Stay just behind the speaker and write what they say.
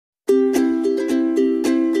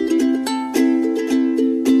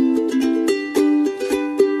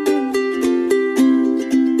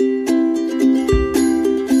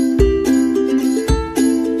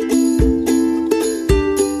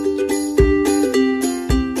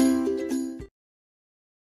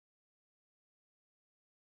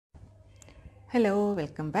Hello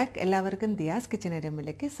welcome back. എല്ലാവർക്കും Diaz kitchen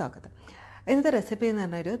റൂമിലേക്ക് സ്വാഗതം. ഇന്നത്തെ റെസിപ്പി എന്ന്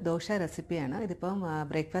പറഞ്ഞൊരു ദോശ റെസിപ്പിയാണ്. ഇതിപ്പം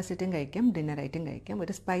ബ്രേക്ക്ഫാസ്റ്റ് ആയിട്ടും കഴിക്കാം, ഡിന്നറായിട്ടും കഴിക്കാം.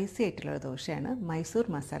 ഒരു സ്പൈസി ആയിട്ടുള്ള ദോശയാണ് മൈസൂർ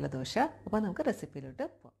മസാല ദോശ. അപ്പോൾ നമുക്ക് റെസിപ്പിയിലോട്ട്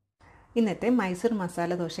പോകാം. ഇന്നത്തെ മൈസൂർ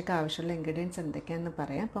മസാല ദോശയ്ക്ക് ആവശ്യമുള്ള ഇൻഗ്രീഡിയൻസ് എന്തൊക്കെയാണെന്ന്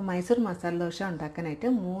പറയാം. അപ്പോൾ മൈസൂർ മസാല ദോശ ഉണ്ടാക്കാനായിട്ട്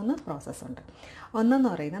 3 പ്രോസസ്സുണ്ട്.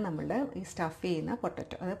 ഒന്നെന്ന് പറയുന്നത് നമ്മളുടെ ഈ സ്റ്റഫ് ചെയ്യുന്ന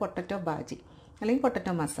പൊട്ടറ്റോ, അതായത് പൊട്ടറ്റോ ബാജി അല്ലെങ്കിൽ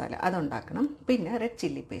പൊട്ടറ്റോ മസാല അതുണ്ടാക്കണം. പിന്നെ റെഡ്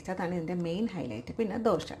ചില്ലി പേസ്റ്റ്, അതാണ് ഇതിൻ്റെ മെയിൻ ഹൈലൈറ്റ്. പിന്നെ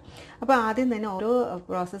ദോശ. അപ്പോൾ ആദ്യം തന്നെ ഓരോ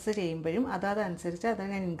പ്രോസസ്സ് ചെയ്യുമ്പോഴും അതനുസരിച്ച്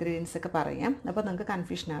ഞാൻ ഇൻഗ്രീഡിയൻസ് ഒക്കെ പറയാം. അപ്പോൾ നിങ്ങൾക്ക്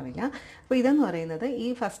കൺഫ്യൂഷൻ ആവില്ല. അപ്പോൾ ഇതെന്ന് പറയുന്നത് ഈ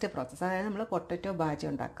ഫസ്റ്റ് പ്രോസസ്സ്, അതായത് നമ്മൾ പൊട്ടറ്റോ ബാജി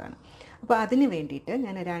ഉണ്ടാക്കുകയാണ്. അപ്പോൾ അതിന് വേണ്ടിയിട്ട്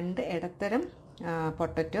ഞാൻ 2 ഇടത്തരം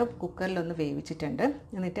പൊട്ടറ്റോ കുക്കറിലൊന്ന് വേവിച്ചിട്ടുണ്ട്.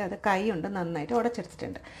 എന്നിട്ട് അത് കൈ കൊണ്ട് നന്നായിട്ട്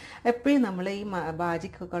ഉടച്ചെടുത്തിട്ടുണ്ട്. എപ്പോഴും നമ്മൾ ഈ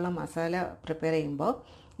ബാജിക്കൊക്കെയുള്ള മസാല പ്രിപ്പയർ ചെയ്യുമ്പോൾ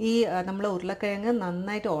ഈ നമ്മൾ ഉരുളക്കിഴങ്ങ്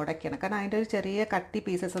നന്നായിട്ട് ഉടയ്ക്കണം. കാരണം അതിൻ്റെ ഒരു ചെറിയ കട്ടി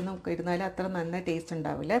പീസസ് ഒന്നും ഇരുന്നാലും അത്ര നന്നായി ടേസ്റ്റ്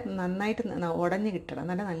ഉണ്ടാവില്ല. നന്നായിട്ട് ഉടഞ്ഞ് കിട്ടണം,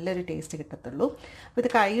 നല്ലൊരു ടേസ്റ്റ് കിട്ടത്തുള്ളൂ. അപ്പോൾ ഇത്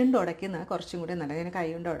കൈ കൊണ്ട് ഉടയ്ക്കുന്നത് കുറച്ചും കൂടി നല്ലത്. ഞാൻ കൈ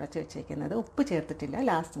കൊണ്ട് ഉടച്ച് വെച്ചേക്കുന്നത്. ഉപ്പ് ചേർത്തിട്ടില്ല,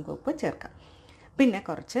 ലാസ്റ്റ് നമുക്ക് ഉപ്പ് ചേർക്കാം. പിന്നെ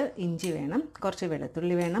കുറച്ച് ഇഞ്ചി വേണം, കുറച്ച്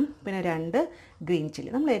വെളുത്തുള്ളി വേണം, പിന്നെ 2 ഗ്രീൻ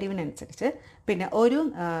ചില്ലി നമ്മൾ എരിവിനനുസരിച്ച്, പിന്നെ ഒരു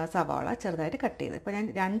സവാള ചെറുതായിട്ട് കട്ട് ചെയ്ത്. ഇപ്പോൾ ഞാൻ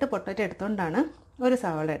 2 പൊട്ടറ്റോ എടുത്തുകൊണ്ടാണ് ഒരു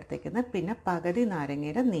സവാള എടുത്തേക്കുന്നത്. പിന്നെ പകുതി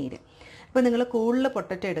നാരങ്ങയുടെ നീര്. ഇപ്പോൾ നിങ്ങൾ കൂടുതൽ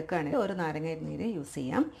പൊട്ടറ്റോ എടുക്കുകയാണെങ്കിൽ ഒരു നാരങ്ങയുടെ നീര് യൂസ്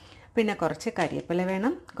ചെയ്യാം. പിന്നെ കുറച്ച് കരിവേപ്പില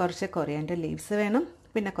വേണം, കുറച്ച് കൊറിയാൻഡർ ലീവ്സ് വേണം,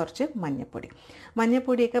 പിന്നെ കുറച്ച്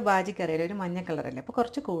മഞ്ഞൾപ്പൊടിയൊക്കെ ബാജിക്കറിയില്ല, ഒരു മഞ്ഞ കളറല്ലേ, അപ്പോൾ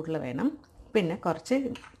കുറച്ച് കൂടുതൽ വേണം. പിന്നെ കുറച്ച്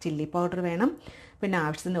ചില്ലി പൗഡർ വേണം, പിന്നെ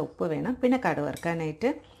ആവശ്യത്തിന് ഉപ്പ് വേണം, പിന്നെ കടുക് വറുക്കാനായിട്ട്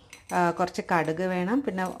കുറച്ച് കടുക് വേണം,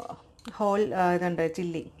 പിന്നെ ഹോൾ ഇതുണ്ട്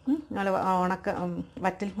ചില്ലി, ഉണക്ക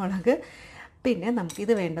വറ്റൽ മുളക്. പിന്നെ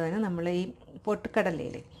നമുക്കിത് വേണ്ടതിന് നമ്മൾ ഈ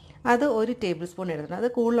പൊട്ടുക്കടലയില്ലേ അത് 1 ടേബിൾ സ്പൂൺ എടുക്കണം. അത്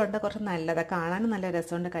കൂടുതലുണ്ട്, കുറച്ച് നല്ലതാണ്, കാണാനും നല്ല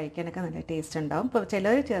രസമുണ്ട്, കഴിക്കാനൊക്കെ നല്ല ടേസ്റ്റ് ഉണ്ടാവും. ഇപ്പോൾ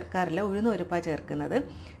ചിലർ ചേർക്കാറില്ല, ഉഴുന്നുപരിപ്പാണ് ചേർക്കുന്നത്,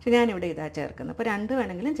 പക്ഷെ ഞാനിവിടെ ഇതാണ് ചേർക്കുന്നത്. അപ്പോൾ 2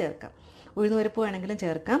 വേണമെങ്കിലും ചേർക്കാം, ഉഴുന്നുപരിപ്പ് വേണമെങ്കിലും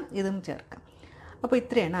ചേർക്കാം, ഇതും ചേർക്കാം. അപ്പോൾ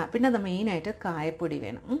ഇത്രയാണ്. പിന്നെ അത് മെയിനായിട്ട് കായപ്പൊടി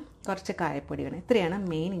വേണം, കുറച്ച് കായപ്പൊടി വേണം. ഇത്രയാണ്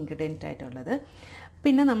മെയിൻ ഇൻഗ്രീഡിയൻ്റ് ആയിട്ടുള്ളത്.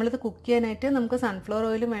 പിന്നെ നമ്മളിത് കുക്ക് ചെയ്യാനായിട്ട് നമുക്ക് സൺഫ്ലവർ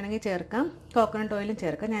ഓയിലും വേണമെങ്കിൽ ചേർക്കാം, കോക്കനട്ട് ഓയിലും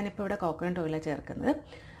ചേർക്കാം. ഞാനിപ്പോൾ ഇവിടെ കോക്കനട്ട് ഓയിലാണ് ചേർക്കുന്നത്.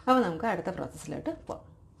 അപ്പോൾ നമുക്ക് അടുത്ത പ്രോസസ്സിലോട്ട് പോകാം.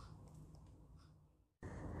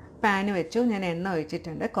 പാന് വെച്ചു, ഞാൻ എണ്ണ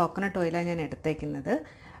ഒഴിച്ചിട്ടുണ്ട്, കോക്കനട്ട് ഓയിലാണ് ഞാൻ എടുത്തേക്കുന്നത്.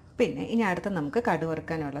 പിന്നെ ഇനി അടുത്ത് നമുക്ക് കടുക്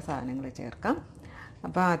വറുക്കാനുള്ള സാധനങ്ങൾ ചേർക്കാം.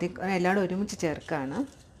 അപ്പോൾ ആദ്യം എല്ലാവരും ഒരുമിച്ച് ചേർക്കുകയാണ്.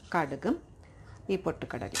 കടുകും ഈ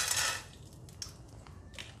പൊട്ടുകടലയും,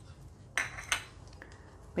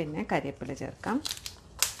 പിന്നെ കരിവേപ്പില ചേർക്കാം.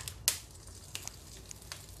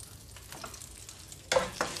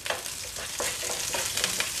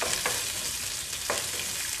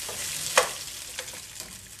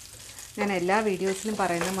 ഞാൻ എല്ലാ വീഡിയോസിലും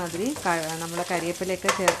പറയുന്ന മാതിരി നമ്മൾ കരിവേപ്പിലയൊക്കെ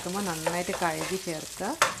ചേർക്കുമ്പോൾ നന്നായിട്ട് കഴുകി ചേർക്കുക.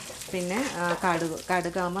 പിന്നെ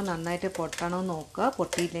കടുകാകുമ്പോൾ നന്നായിട്ട് പൊട്ടണമെന്ന് നോക്കുക.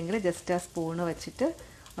 പൊട്ടിയില്ലെങ്കിൽ ജസ്റ്റ് ആ സ്പൂണ് വെച്ചിട്ട്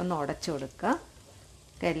ഒന്ന് ഉടച്ചു കൊടുക്കുക.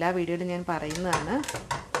 എല്ലാ വീഡിയോയിലും ഞാൻ പറയുന്നതാണ്,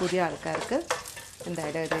 പുതിയ ആൾക്കാർക്ക്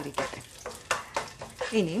എന്തായാലും ഇത് ഇരിക്കട്ടെ.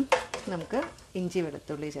 ഇനിയും നമുക്ക് ഇഞ്ചി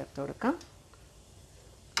വെളുത്തുള്ളി ചേർത്ത് കൊടുക്കാം.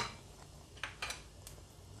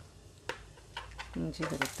 ഇഞ്ചി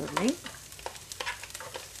വെളുത്തുള്ളി,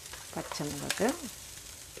 പച്ചമുളക്,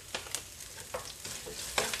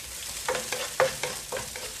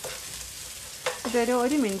 ഇതൊരു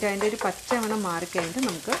 1 മിനിറ്റ് അതിൻ്റെ ഒരു പച്ചമണം മാറിക്കഴിഞ്ഞിട്ട്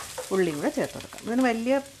നമുക്ക് ഉള്ളിയും കൂടെ ചേർത്ത് കൊടുക്കാം. ഇതിന്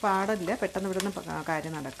വലിയ പാടില്ല, പെട്ടെന്ന് ഇവിടുന്ന്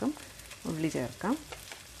കാര്യം നടക്കും. ഉള്ളി ചേർക്കാം.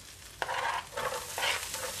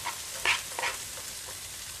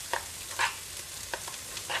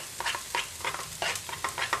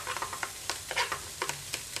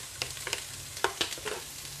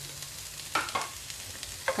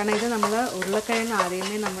 കാരണം ഇത് നമ്മൾ ഉരുളക്കിഴങ്ങ്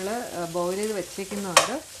ആദ്യമേ നമ്മൾ ബോയിൽ ചെയ്ത്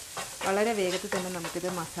വെച്ചേക്കുന്നതുകൊണ്ട് വളരെ വേഗത്തിൽ തന്നെ നമുക്കിത്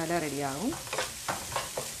മസാല റെഡിയാകും.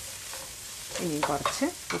 ഇനി കുറച്ച്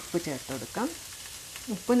ഉപ്പ് ചേർത്ത് കൊടുക്കാം.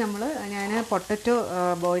 ഉപ്പ് ഞാൻ പൊട്ടറ്റോ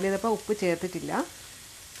ബോയിൽ ചെയ്തപ്പോൾ ഉപ്പ് ചേർത്തിട്ടില്ല,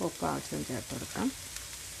 ഉപ്പ് ആവശ്യം ചേർത്ത് കൊടുക്കാം.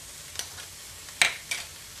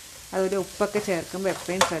 അതുപോലെ ഉപ്പൊക്കെ ചേർക്കുമ്പോൾ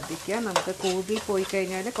എപ്പോഴും ശ്രദ്ധിക്കുക, നമുക്ക് കൂടുതൽ പോയി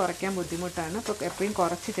കഴിഞ്ഞാൽ കുറയ്ക്കാൻ ബുദ്ധിമുട്ടാണ്. അപ്പോൾ എപ്പോഴും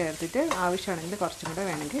കുറച്ച് ചേർത്തിട്ട് ആവശ്യമാണെങ്കിൽ കുറച്ചും കൂടെ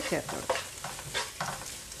വേണമെങ്കിൽ ചേർത്ത് കൊടുക്കാം.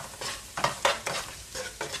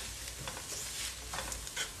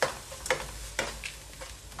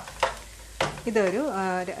 ഇതൊരു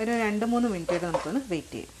 2-3 മിനിറ്റ് വരെ നമുക്കൊന്ന്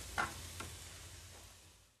വെയിറ്റ് ചെയ്യാം.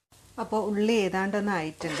 അപ്പോൾ ഉള്ളി ഏതാണ്ടൊന്ന്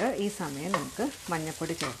ആയിട്ടുണ്ട്. ഈ സമയം നമുക്ക്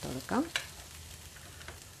മഞ്ഞൾപ്പൊടി ചേർത്ത് കൊടുക്കാം.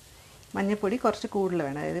 മഞ്ഞൾപ്പൊടി കുറച്ച് കൂടുതൽ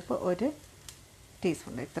വേണം, അതായത് ഇപ്പോൾ 1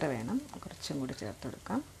 ടീസ്പൂൺ ഇത്ര വേണം, കുറച്ചും കൂടി ചേർത്ത്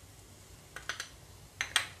കൊടുക്കാം.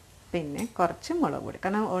 പിന്നെ കുറച്ച് മുളക് പൊടി,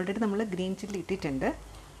 കാരണം ഓൾറെഡി നമ്മൾ ഗ്രീൻ ചില്ലി ഇട്ടിട്ടുണ്ട്,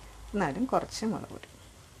 എന്നാലും കുറച്ച് മുളക് പൊടി.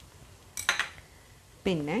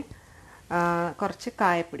 പിന്നെ കുറച്ച്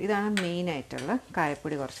കായപ്പൊടി, ഇതാണ് മെയിനായിട്ടുള്ള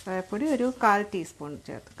കായപ്പൊടി. കുറച്ച് കായപ്പൊടി ഒരു 1/4 ടീസ്പൂൺ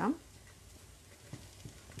ചേർക്കാം.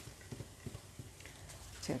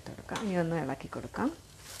 ചേർത്ത് കൊടുക്കാം. ഇനി ഒന്ന് ഇളക്കി കൊടുക്കാം.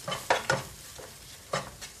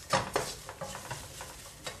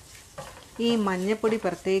 ഈ മഞ്ഞൾപ്പൊടി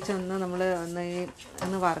പ്രത്യേകിച്ച് നമ്മൾ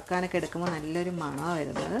ഒന്ന് വറുക്കാനൊക്കെ എടുക്കുമ്പോൾ നല്ലൊരു മണമാണ്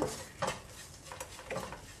വരുന്നത്.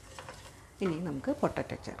 ഇനി നമുക്ക്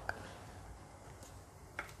പൊട്ടറ്റോ ചേർക്കാം.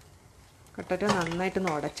 പൊട്ടറ്റോ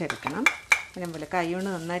നന്നായിട്ടൊന്ന് ഉടച്ചെടുക്കണം. അതുപോലെ കൈ കൊണ്ട്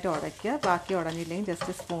നന്നായിട്ട് ഉടയ്ക്കുക. ബാക്കി ഉടഞ്ഞില്ലെങ്കിൽ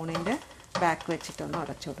ജസ്റ്റ് സ്പൂണിൻ്റെ ബാക്ക് വെച്ചിട്ടൊന്ന്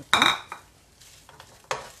ഉടച്ചു കൊടുക്കുക.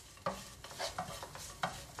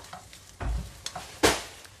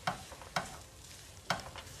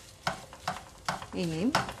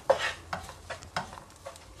 ഇനിയും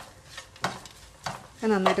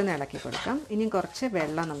നന്നായിട്ടൊന്ന് ഇളക്കി കൊടുക്കാം. ഇനിയും കുറച്ച്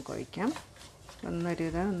വെള്ളം നമുക്ക് ഒഴിക്കാം.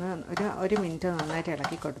 ഒരു മിനിറ്റ് നന്നായിട്ട്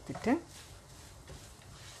ഇളക്കി കൊടുത്തിട്ട്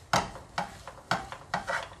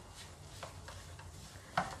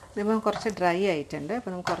ഇതിപ്പോൾ കുറച്ച് ഡ്രൈ ആയിട്ടുണ്ട്.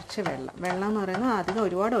 അപ്പോൾ നമുക്ക് കുറച്ച് വെള്ളം എന്ന് പറയുന്നത് അധികം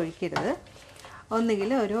ഒരുപാട് ഒഴിക്കരുത്.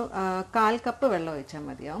 ഒന്നുകിൽ ഒരു 1/4 കപ്പ് വെള്ളം ഒഴിച്ചാൽ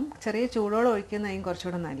മതിയാവും. ചെറിയ ചൂടോടെ ഒഴിക്കുന്നതായിരിക്കും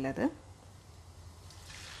കുറച്ചുകൂടെ നല്ലത്.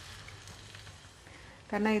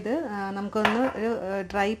 കാരണം ഇത് നമുക്കൊന്ന് ഒരു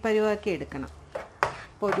ഡ്രൈ പരുവാക്കി എടുക്കണം.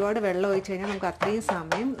 അപ്പോൾ ഒരുപാട് വെള്ളം ഒഴിച്ച് കഴിഞ്ഞാൽ നമുക്ക് അത്രയും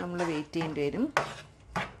സമയം നമ്മൾ വെയിറ്റ് ചെയ്യേണ്ടി വരും.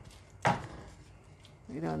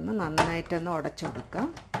 ഇതൊന്ന് നന്നായിട്ടൊന്ന് ഉടച്ചു കൊടുക്കാം.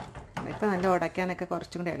 ഇപ്പോൾ നല്ല ഉടയ്ക്കാനൊക്കെ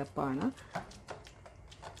കുറച്ചും കൂടി എളുപ്പമാണ്.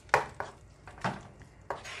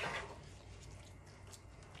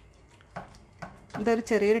 ഇതൊരു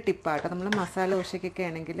ചെറിയൊരു ടിപ്പാട്ടോ. നമ്മൾ മസാല ദോശയ്ക്കൊക്കെ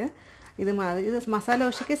ആണെങ്കിൽ ഇത് മസാല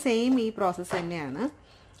ദോശയ്ക്ക് സെയിം ഈ പ്രോസസ്സ് തന്നെയാണ്.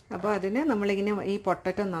 അപ്പോൾ അതിന് നമ്മളിങ്ങനെ ഈ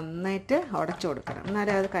പൊട്ടറ്റോ നന്നായിട്ട് ഉടച്ചു കൊടുക്കണം.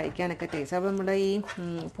 എന്നാലും അത് കഴിക്കാനൊക്കെ ടേസ്റ്റ്. അപ്പോൾ നമ്മൾ ഈ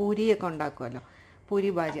പൂരിയൊക്കെ ഉണ്ടാക്കുമല്ലോ, പൂരി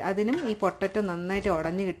ഭാജി, അതിനും ഈ പൊട്ടറ്റോ നന്നായിട്ട്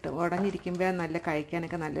ഉടഞ്ഞിരിക്കുമ്പോൾ നല്ല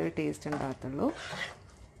കഴിക്കാനൊക്കെ നല്ലൊരു ടേസ്റ്റ് ഉണ്ടാകത്തുള്ളൂ.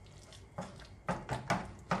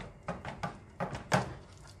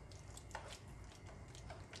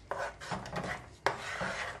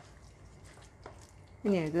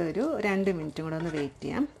 ഇനി ഇതൊരു 2 മിനിറ്റും കൂടെ ഒന്ന് വെയിറ്റ്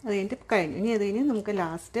ചെയ്യാം. അത് കഴിഞ്ഞ് ഇനി അത് കഴിഞ്ഞ് നമുക്ക്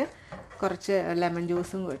ലാസ്റ്റ് കുറച്ച് ലെമൺ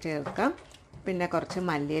ജ്യൂസും ചേർക്കാം. പിന്നെ കുറച്ച്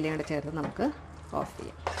മല്ലിയിലയും കൂടെ ചേർത്ത് നമുക്ക് ഓഫ്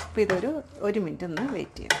ചെയ്യാം. അപ്പോൾ ഇതൊരു 1 മിനിറ്റ് ഒന്ന്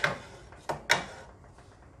വെയിറ്റ് ചെയ്യാം.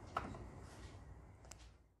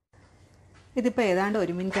 ഇതിപ്പോൾ ഏതാണ്ട്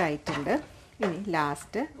 1 മിനിറ്റ് ആയിട്ടുണ്ട്. ഇനി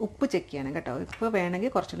ലാസ്റ്റ് ഉപ്പ് ചെക്ക് ചെയ്യണം കേട്ടോ. ഉപ്പ്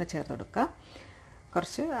വേണമെങ്കിൽ കുറച്ചുകൂടെ ചേർത്ത് കൊടുക്കുക.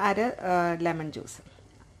 കുറച്ച് ലെമൺ ജ്യൂസ്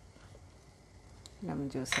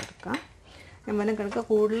എടുക്കാം. നമ്മളെ കണക്ക്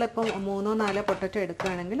കൂടുതലിപ്പം 3-4 പൊട്ടറ്റോ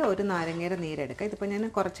എടുക്കുകയാണെങ്കിൽ ഒരു നാരങ്ങയുടെ നീരെടുക്കുക. ഇതിപ്പോൾ ഞാൻ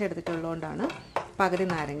കുറച്ച് എടുത്തിട്ടുള്ളതുകൊണ്ടാണ് പകുതി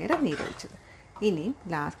നാരങ്ങയുടെ നീരൊഴിച്ചത്. ഇനി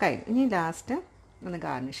ലാസ്റ്റ് ഒന്ന്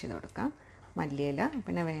ഗാർണിഷ് ചെയ്ത് കൊടുക്കാം. മല്ലിയില,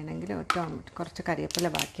 പിന്നെ വേണമെങ്കിൽ കുറച്ച് കരിവേപ്പില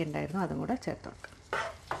ബാക്കി ഉണ്ടായിരുന്നു, അതും കൂടെ ചേർത്ത് കൊടുക്കാം.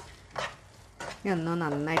 ഇനി ഒന്ന്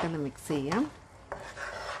നന്നായിട്ടൊന്ന് മിക്സ് ചെയ്യാം.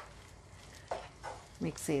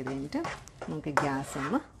 മിക്സ് ചെയ്ത് കഴിഞ്ഞിട്ട് നമുക്ക് ഗ്യാസ്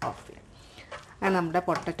ഒന്ന് ഓഫ് ചെയ്യാം. അങ്ങനെ നമ്മുടെ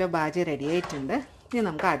പൊട്ടറ്റോ ബാജി റെഡി ആയിട്ടുണ്ട്. ഇനി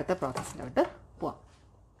നമുക്ക് അടുത്ത പ്രോസസ്സിലോട്ട് പോവാം.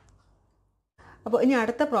 അപ്പോൾ ഇനി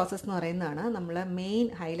അടുത്ത പ്രോസസ്സ് എന്ന് പറയുന്നതാണ് നമ്മൾ മെയിൻ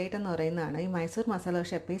ഹൈലൈറ്റ് എന്ന് പറയുന്നതാണ് ഈ മൈസൂർ മസാല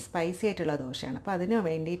ദോശ എപ്പോഴും സ്പൈസി ആയിട്ടുള്ള ദോശയാണ്. അപ്പോൾ അതിന്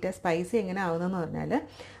വേണ്ടിയിട്ട് സ്പൈസി എങ്ങനെ ആവുന്നതെന്ന് പറഞ്ഞാൽ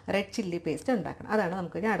റെഡ് ചില്ലി പേസ്റ്റ് ഉണ്ടാക്കണം. അതാണ്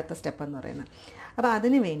നമുക്ക് ഇനി അടുത്ത സ്റ്റെപ്പ് എന്ന് പറയുന്നത്. അപ്പോൾ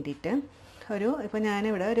അതിന് വേണ്ടിയിട്ട് ഇപ്പോൾ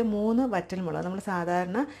ഞാനിവിടെ ഒരു 3 വറ്റൽമുളക്, നമ്മൾ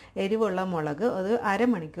സാധാരണ എരിവുള്ള മുളക് ഒരു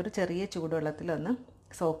അരമണിക്കൂർ ചെറിയ ചൂടുവെള്ളത്തിലൊന്ന്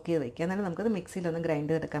സോക്ക് ചെയ്ത് വയ്ക്കുക. എന്നാലും നമുക്കത് മിക്സിയിലൊന്ന്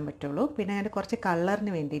ഗ്രൈൻഡ് ചെയ്തെടുക്കാൻ പറ്റുള്ളൂ. പിന്നെ അതിൻ്റെ കുറച്ച്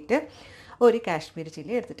കളറിന് വേണ്ടിയിട്ട് ഒരു കാശ്മീരി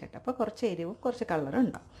ചില്ലി എടുത്തിട്ടുണ്ട്. അപ്പോൾ കുറച്ച് എരിവും കുറച്ച് കളറും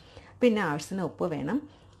ഉണ്ടാവും. പിന്നെ ആവശ്യത്തിന് ഉപ്പ് വേണം.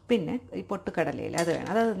 പിന്നെ ഈ പൊട്ടുകടലയിൽ അത് വേണം.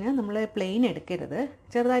 അത് പറഞ്ഞാൽ നമ്മൾ പ്ലെയിൻ എടുക്കരുത്,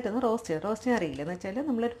 ചെറുതായിട്ടൊന്ന് റോസ്റ്റ് അറിയില്ല എന്ന് വെച്ചാൽ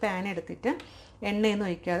നമ്മളൊരു പാൻ എടുത്തിട്ട് എണ്ണയൊന്നും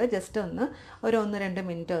ഒഴിക്കാതെ ജസ്റ്റ് ഒന്ന് ഒരു 1-2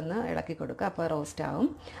 മിനിറ്റ് ഒന്ന് ഇളക്കി കൊടുക്കുക. അപ്പോൾ റോസ്റ്റ് ആവും.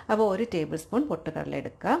 അപ്പോൾ 1 ടേബിൾ സ്പൂൺ പൊട്ടുകടല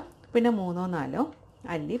എടുക്കുക. പിന്നെ 3-4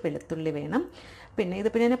 അല്ലി വെളുത്തുള്ളി വേണം. പിന്നെ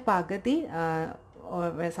ഇതിപ്പോൾ ഞാൻ പകുതി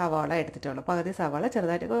സവാള എടുത്തിട്ടുള്ളൂ. പകുതി സവാള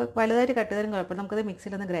ചെറുതായിട്ട്, വലുതായിട്ട് കട്ട് ചെയ്താലും കുഴപ്പമില്ല, നമുക്കത്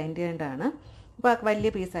മിക്സിയിലൊന്ന് ഗ്രൈൻഡ് ചെയ്യേണ്ടതാണ്. അപ്പോൾ വലിയ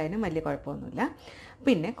പീസായാലും വലിയ കുഴപ്പമൊന്നുമില്ല.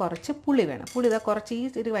 പിന്നെ കുറച്ച് പുളി വേണം. പുളി കുറച്ച്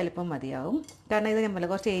ഒരു വലിപ്പം മതിയാവും. കാരണം ഇത് നമ്മൾ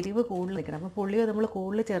കുറച്ച് എരിവ് കൂടുതൽ നിൽക്കണം. അപ്പോൾ പുളി നമ്മൾ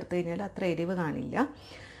കൂടുതൽ ചേർത്ത് കഴിഞ്ഞാൽ അത്ര എരിവ് കാണില്ല.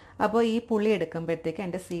 അപ്പോൾ ഈ പുളി എടുക്കുമ്പോഴത്തേക്ക്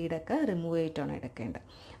അതിൻ്റെ സീഡൊക്കെ റിമൂവ് ചെയ്തിട്ടാണ് എടുക്കേണ്ടത്.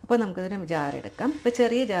 അപ്പോൾ നമുക്കിതിന് ജാർ എടുക്കാം. ഇപ്പോൾ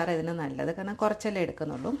ചെറിയ ജാർ ഇതിന് നല്ലത്, കാരണം കുറച്ചല്ലേ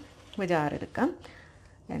എടുക്കുന്നുള്ളൂ. അപ്പോൾ ജാർ എടുക്കാം.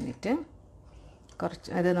 എന്നിട്ട്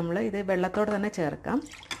ഇത് വെള്ളത്തോടെ തന്നെ ചേർക്കാം.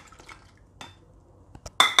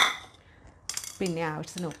 പിന്നെ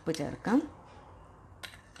ആവശ്യത്തിന് ഉപ്പ് ചേർക്കാം.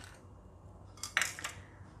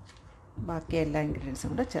 ബാക്കി എല്ലാ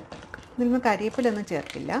ഇൻഗ്രീഡിയൻസും കൂടെ ചേർത്ത് കൊടുക്കാം. ഇതിൽ കരിവേപ്പിലൊന്നും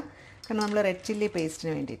ചേർക്കില്ല, കാരണം നമ്മൾ റെഡ് ചില്ലി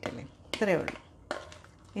പേസ്റ്റിന് വേണ്ടിയിട്ടല്ലേ. ഇത്രയേ ഉള്ളൂ.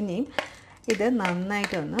 ഇനിയും ഇത്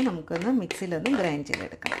നന്നായിട്ടൊന്ന് നമുക്കൊന്ന് മിക്സിയിലൊന്ന് ഗ്രൈൻഡ്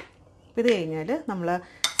ചെയ്തെടുക്കാം. അപ്പോൾ ഇത് കഴിഞ്ഞാൽ നമ്മൾ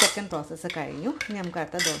സെക്കൻഡ് പ്രോസസ്സ് കഴിഞ്ഞു. ഇനി നമുക്ക്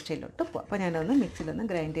അടുത്ത ദോശയിലോട്ട് പോകാം. അപ്പോൾ ഞാനൊന്ന് മിക്സിയിലൊന്ന്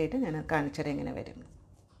ഗ്രൈൻഡ് ചെയ്തിട്ട് ഞാൻ കാണിച്ചത് എങ്ങനെ വരും.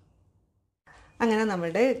 അങ്ങനെ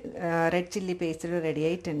നമ്മുടെ റെഡ് ചില്ലി പേസ്റ്റ് റെഡി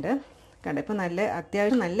ആയിട്ടുണ്ട്. കണ്ടോ ഇപ്പോൾ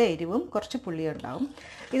അത്യാവശ്യം നല്ല എരിവും കുറച്ച് പുളിയും ഉണ്ടാവും.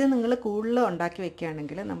 ഇത് നിങ്ങൾ കൂടുതൽ ഉണ്ടാക്കി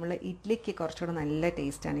വെക്കുകയാണെങ്കിൽ നമ്മൾ ഇഡ്ഡലിക്ക് കുറച്ചുകൂടെ നല്ല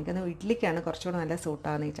ടേസ്റ്റാണ്. എനിക്കൊന്ന് ഇഡ്ഡലിക്കാണ് കുറച്ചുകൂടെ നല്ല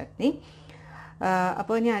സൂട്ടാകുന്ന ഈ ചട്നി.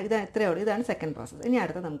 അപ്പോൾ ഇത് എത്രയേ ഉള്ളൂ. ഇതാണ് സെക്കൻഡ് പ്രോസസ്സ്. ഇനി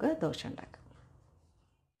അടുത്ത് നമുക്ക് ദോശ ഉണ്ടാക്കാം.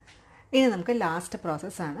 ഇനി നമുക്ക് ലാസ്റ്റ്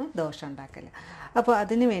പ്രോസസ്സാണ് ദോശ ഉണ്ടാക്കൽ. അപ്പോൾ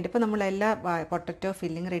അതിന് വേണ്ടി ഇപ്പോൾ നമ്മളെല്ലാ പൊട്ടറ്റോ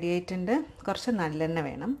ഫില്ലിങ് റെഡി ആയിട്ടുണ്ട്. കുറച്ച് നല്ലെണ്ണ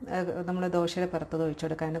വേണം. നമ്മൾ ദോശയുടെ പുറത്ത് ഒഴിച്ചു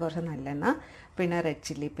കൊടുക്കാൻ കുറച്ച് നല്ലെണ്ണ, പിന്നെ റെഡ്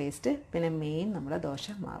ചില്ലി പേസ്റ്റ്, പിന്നെ മെയിൻ നമ്മുടെ ദോശ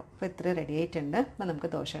മാവ്. അപ്പോൾ ഇത്ര റെഡി ആയിട്ടുണ്ട്. അപ്പോൾ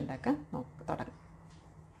നമുക്ക് ദോശ ഉണ്ടാക്കാൻ തുടങ്ങാം.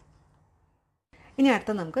 ഇനി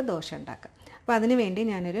അടുത്ത് നമുക്ക് ദോശ ഉണ്ടാക്കാം. അപ്പോൾ അതിന് വേണ്ടി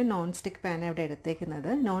ഞാനൊരു നോൺ സ്റ്റിക്ക് പാൻ ഇവിടെ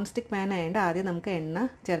എടുത്തേക്കുന്നത്. നോൺ സ്റ്റിക്ക് പാൻ ആയതുകൊണ്ട് ആദ്യം നമുക്ക് എണ്ണ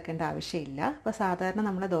ചേർക്കേണ്ട ആവശ്യമില്ല. അപ്പോൾ സാധാരണ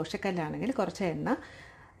നമ്മൾ ദോശക്കല്ലാണെങ്കിൽ കുറച്ച് എണ്ണ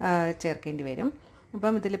ചേർക്കേണ്ടി വരും.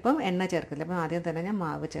 അപ്പം ഇതിലിപ്പം എണ്ണ ചേർക്കില്ല. അപ്പം ആദ്യം തന്നെ ഞാൻ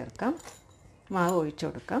മാവ് ചേർക്കാം. മാവ് ഒഴിച്ചു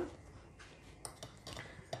കൊടുക്കാം.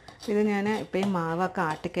 ഇത് ഞാൻ ഇപ്പോൾ ഈ മാവൊക്കെ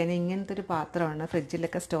ആട്ടിക്കഴിഞ്ഞാൽ ഇങ്ങനത്തെ ഒരു പാത്രമാണ്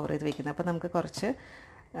ഫ്രിഡ്ജിലൊക്കെ സ്റ്റോർ ചെയ്ത് വെക്കുന്നത്. അപ്പോൾ നമുക്ക് കുറച്ച്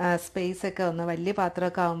സ്പേസൊക്കെ വലിയ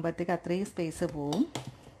പാത്രമൊക്കെ ആകുമ്പോഴത്തേക്ക് അത്രയും സ്പേസ് പോവും.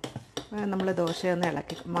 നമ്മൾ ദോശയൊന്ന്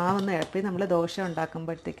ഇളക്കി മാവൊന്ന് ഇളക്കി നമ്മൾ ദോശ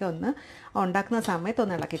ഉണ്ടാക്കുമ്പോഴത്തേക്ക് ഉണ്ടാക്കുന്ന സമയത്ത്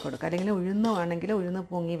ഒന്ന് ഇളക്കി കൊടുക്കുക. അല്ലെങ്കിൽ ഉഴുന്നുവാണെങ്കിൽ ഉഴുന്ന്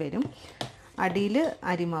പൊങ്ങി വരും. അടിയിൽ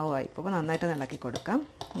അരിമാവുമായി. ഇപ്പോൾ നന്നായിട്ട് ഇളക്കി കൊടുക്കാം.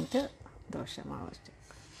 എന്നിട്ട് ദോശ മാവ് വെച്ച്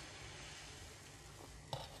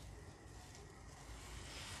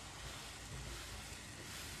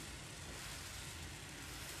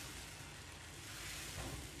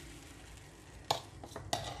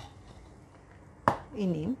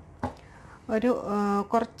ഇനിയും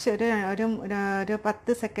കുറച്ചൊരു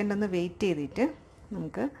 10 സെക്കൻഡ് ഒന്ന് വെയിറ്റ് ചെയ്തിട്ട്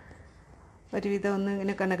നമുക്ക് ഒരുവിധം ഒന്ന്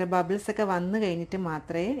ഇങ്ങനെ കണ്ടൊക്കെ ബബിൾസൊക്കെ വന്നു കഴിഞ്ഞിട്ട്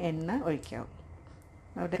മാത്രമേ എണ്ണ ഒഴിക്കാവൂ.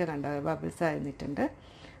 അവിടെയൊക്കെ കണ്ടോ ബബിൾസ് ആയിരുന്നിട്ടുണ്ട്.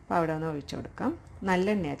 അപ്പോൾ അവിടെ ഒന്ന് ഒഴിച്ചു കൊടുക്കാം.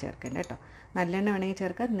 നല്ലെണ്ണയാണ് ചേർക്കേണ്ടത് കേട്ടോ. നല്ലെണ്ണ വേണമെങ്കിൽ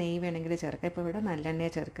ചേർക്കാം, നെയ്യ് വേണമെങ്കിൽ ചേർക്കാം. ഇപ്പോൾ ഇവിടെ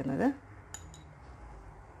നല്ലെണ്ണയാണ് ചേർക്കുന്നത്.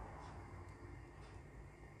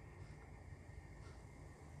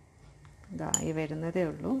 ഇതായി വരുന്നതേ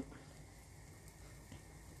ഉള്ളൂ.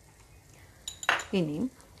 ഇനിയും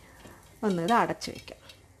ഇത് അടച്ചു വയ്ക്കാം.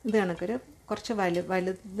 ഇത് കണക്കൊരു കുറച്ച്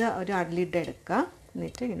വലുത് ഒരു ലിഡ് എടുക്കുക.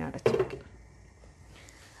 എന്നിട്ട് ഇങ്ങനെ അടച്ചു വയ്ക്കാം.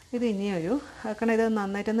 ഇത് ഇനിയൊരു കാരണം ഇത്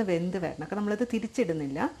നന്നായിട്ടൊന്ന് വെന്ത് വരണം. കാരണം നമ്മളിത്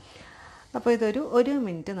തിരിച്ചിടുന്നില്ല. അപ്പോൾ ഇതൊരു 1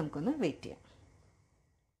 മിനിറ്റ് നമുക്കൊന്ന് വെയിറ്റ് ചെയ്യാം.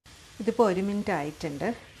 ഇതിപ്പോൾ 1 മിനിറ്റ് ആയിട്ടുണ്ട്.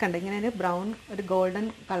 കണ്ടോ ഇങ്ങനെ ഒരു ബ്രൗൺ ഒരു ഗോൾഡൻ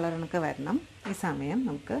കളറിനൊക്കെ വരണം. ഈ സമയം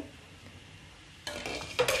നമുക്ക്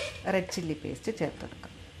red chilli paste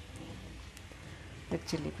ചേർത്തെടുക്കാം. Red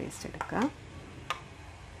chilli paste എടുക്കാം.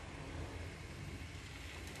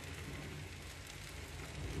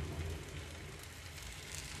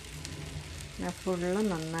 ഫുള്ള്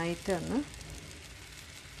നന്നായിട്ട് ഒന്ന്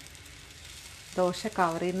ദോശ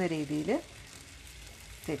കവർ ചെയ്യുന്ന രീതിയിൽ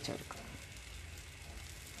തേച്ച് കൊടുക്കും.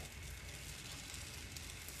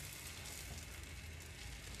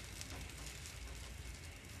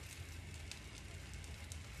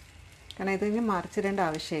 കാരണം ഇതിന് മറിച്ചിടേണ്ട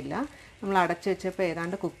ആവശ്യമില്ല. നമ്മൾ അടച്ചു വെച്ചപ്പോൾ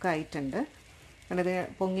ഏതാണ്ട് കുക്കായിട്ടുണ്ട്. കാരണം ഇത്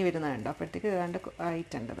പൊങ്ങി വരുന്നതുണ്ടോ, അപ്പോഴത്തേക്ക് ഏതാണ്ട്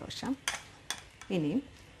ആയിട്ടുണ്ട് ദോശ. ഇനിയും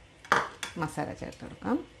മസാല ചേർത്ത്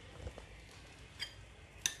കൊടുക്കാം.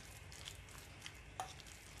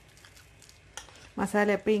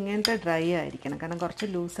 മസാല എപ്പോൾ ഇങ്ങനത്തെ ഡ്രൈ ആയിരിക്കണം. കാരണം കുറച്ച്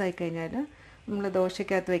ലൂസായി കഴിഞ്ഞാൽ നമ്മൾ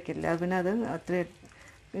ദോശയ്ക്കകത്ത് വയ്ക്കില്ല. പിന്നെ അത് അത്ര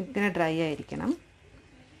ഇങ്ങനെ ഡ്രൈ ആയിരിക്കണം.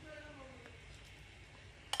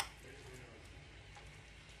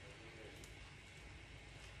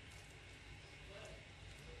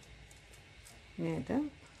 ഇനി ഇത്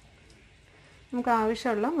നമുക്ക്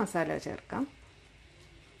ആവശ്യമുള്ള മസാല ചേർക്കാം.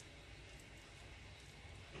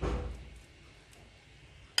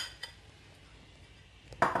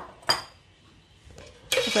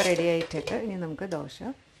 ഇപ്പോൾ റെഡി ആയിട്ടിട്ട് ഇനി നമുക്ക് ദോശ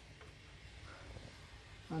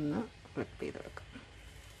ഒന്ന് ഫ്ലിപ്പ് ചെയ്ത് കൊടുക്കാം.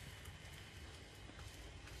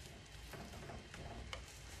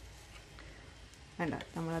 വേണ്ട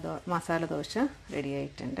നമ്മളെ മസാല ദോശ റെഡി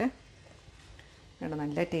ആയിട്ടുണ്ട്. വേണ്ട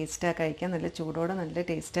നല്ല ടേസ്റ്റാണ് കഴിക്കാൻ. നല്ല ചൂടോടെ നല്ല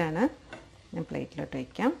ടേസ്റ്റാണ്. ഞാൻ പ്ലേറ്റിലോട്ട്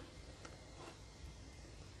വയ്ക്കാം.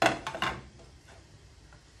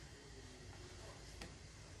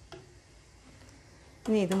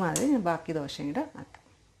 ഇനി ഇതുമാതിരി ഞാൻ ബാക്കി ദോശയും കൂടെ ആക്കാം.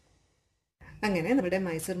 അങ്ങനെ നമ്മുടെ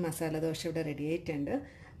മൈസൂർ മസാല ദോശ ഇവിടെ റെഡി ആയിട്ടുണ്ട്.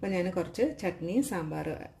 അപ്പോൾ ഞാൻ കുറച്ച് ചട്നിയും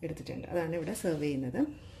സാമ്പാറും എടുത്തിട്ടുണ്ട്. അതാണ് ഇവിടെ സെർവ് ചെയ്യുന്നത്.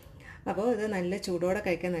 അപ്പോൾ ഇത് നല്ല ചൂടോടെ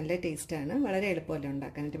കഴിക്കാൻ നല്ല ടേസ്റ്റാണ്. വളരെ എളുപ്പമല്ല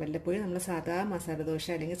ഉണ്ടാക്കാനായിട്ട്. വല്ലപ്പോഴും നമ്മൾ സാധാ മസാല ദോശ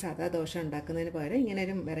അല്ലെങ്കിൽ സാധാ ദോശ ഉണ്ടാക്കുന്നതിന് പകരം ഇങ്ങനെ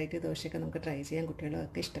ഒരു വെറൈറ്റി ദോശയൊക്കെ നമുക്ക് ട്രൈ ചെയ്യാൻ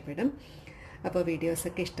കുട്ടികളൊക്കെ ഇഷ്ടപ്പെടും. അപ്പോൾ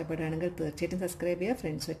വീഡിയോസൊക്കെ ഇഷ്ടപ്പെടുകയാണെങ്കിൽ തീർച്ചയായിട്ടും സബ്സ്ക്രൈബ് ചെയ്യുക,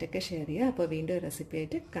 ഫ്രണ്ട്സുമായിട്ടൊക്കെ ഷെയർ ചെയ്യുക. അപ്പോൾ വീണ്ടും റെസിപ്പി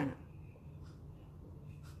ആയിട്ട് കാണാം.